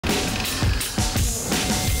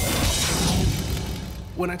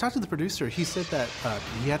When I talked to the producer, he said that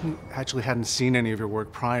he hadn't seen any of your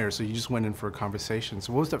work prior, so you just went in for a conversation.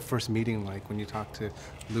 So what was that first meeting like when you talked to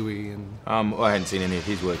Louis? And I hadn't seen any of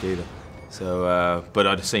his work either. So, but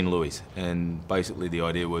I'd seen Louis, and basically the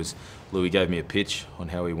idea was Louis gave me a pitch on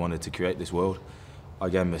how he wanted to create this world. I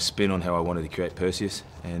gave him a spin on how I wanted to create Perseus,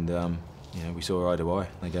 and you know, we saw eye to eye.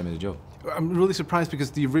 They gave me the job. I'm really surprised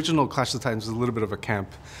because the original Clash of the Titans was a little bit of a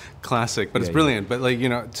camp classic, but it's brilliant. But like, you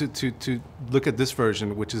know, to look at this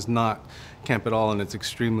version, which is not camp at all, and it's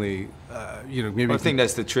extremely, you know, maybe. I think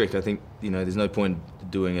that's the trick. I think, you know, there's no point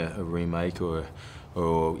doing a remake or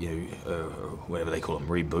you know, whatever they call them,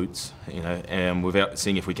 reboots, you know, and without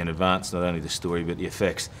seeing if we can advance not only the story but the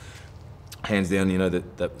effects. Hands down, you know,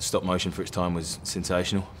 that stop motion for its time was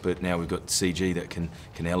sensational, but now we've got CG that can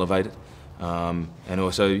elevate it. And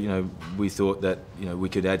also, you know, we thought that, you know, we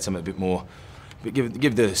could add something a bit more, but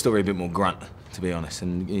give the story a bit more grunt, to be honest,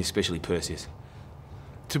 and especially Perseus.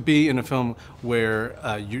 To be in a film where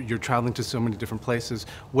you're traveling to so many different places,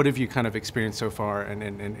 what have you kind of experienced so far, and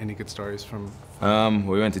any good stories from?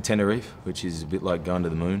 We went to Tenerife, which is a bit like going to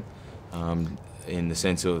the moon, in the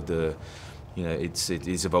sense of you know, it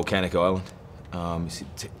is a volcanic island.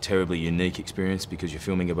 It's a terribly unique experience because you're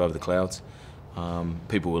filming above the clouds.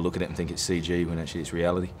 People will look at it and think it's CG when actually it's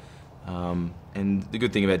reality. And the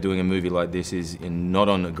good thing about doing a movie like this is, not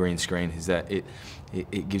on a green screen, is that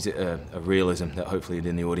it gives it a realism that hopefully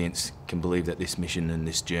then the audience can believe that this mission and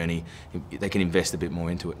this journey, they can invest a bit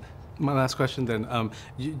more into it. My last question then,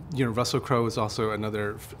 you know, Russell Crowe is also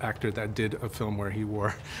another actor that did a film where he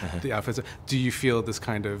wore the outfits. Do you feel this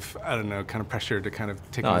kind of, I don't know, kind of pressure to kind of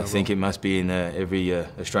take on the role? I think it must be in every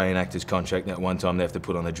Australian actor's contract that one time they have to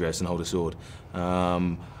put on a dress and hold a sword. I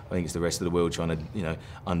think it's the rest of the world trying to, you know,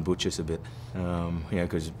 unbutch us a bit. You know,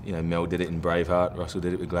 because, you know, Mel did it in Braveheart, Russell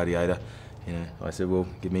did it with Gladiator. You know, I said, well,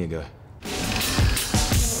 give me a go.